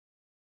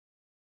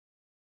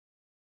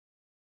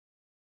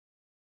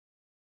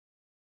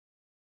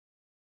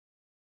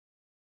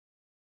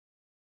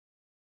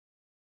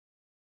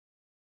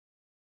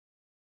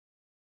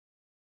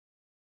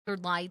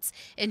lights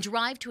and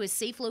drive to a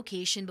safe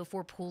location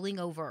before pulling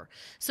over.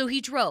 So he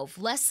drove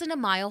less than a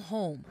mile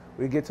home.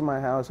 We get to my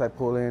house, I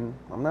pull in.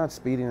 I'm not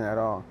speeding at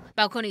all.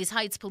 Balcones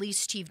Heights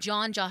Police Chief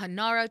John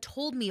Jahanara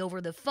told me over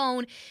the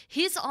phone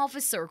his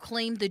officer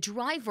claimed the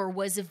driver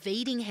was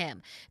evading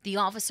him. The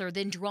officer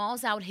then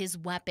draws out his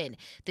weapon.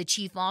 The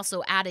chief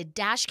also added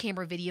dash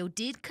camera video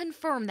did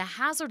confirm the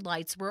hazard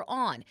lights were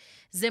on.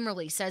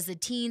 Zimmerly says the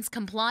teens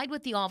complied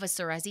with the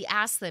officer as he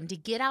asked them to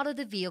get out of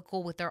the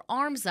vehicle with their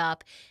arms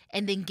up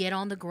and then get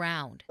on the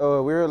ground. We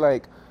were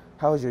like,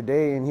 how was your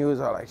day? And he was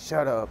all like,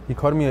 shut up. He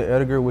called me an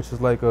Edgar, which is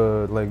like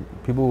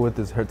people with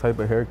this type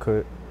of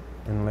haircut.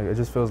 And like, it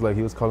just feels like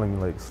he was calling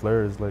me like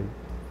slurs, like,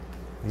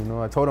 you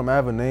know, I told him I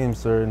have a name,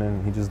 sir, and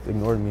then he just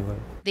ignored me. Like,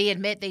 they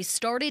admit they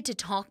started to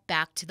talk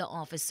back to the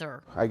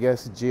officer. I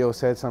guess Gio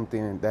said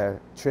something that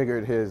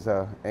triggered his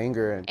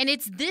anger. And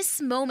it's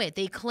this moment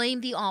they claim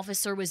the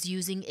officer was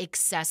using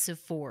excessive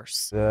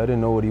force. Yeah, I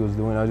didn't know what he was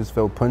doing. I just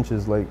felt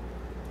punches like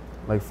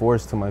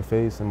force to my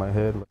face and my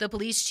head. The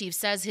police chief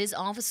says his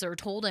officer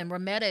told him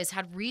Ramirez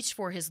had reached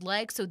for his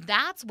leg, so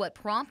that's what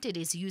prompted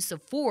his use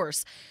of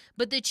force.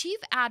 But the chief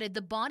added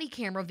the body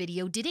camera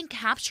video didn't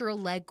capture a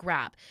leg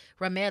grab.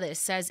 Ramirez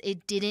says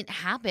it didn't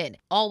happen.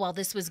 All while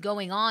this was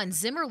going on,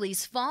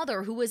 Zimmerly's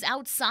father, who was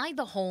outside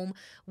the home,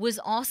 was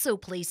also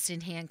placed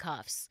in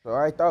handcuffs. So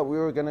I thought we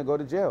were gonna go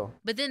to jail.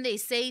 But then they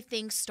say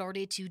things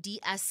started to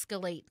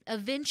de-escalate.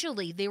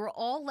 Eventually, they were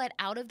all let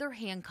out of their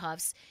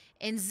handcuffs,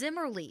 and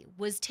Zimmerly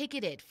was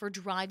ticketed for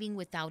driving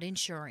without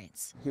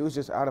insurance. He was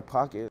just out of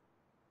pocket.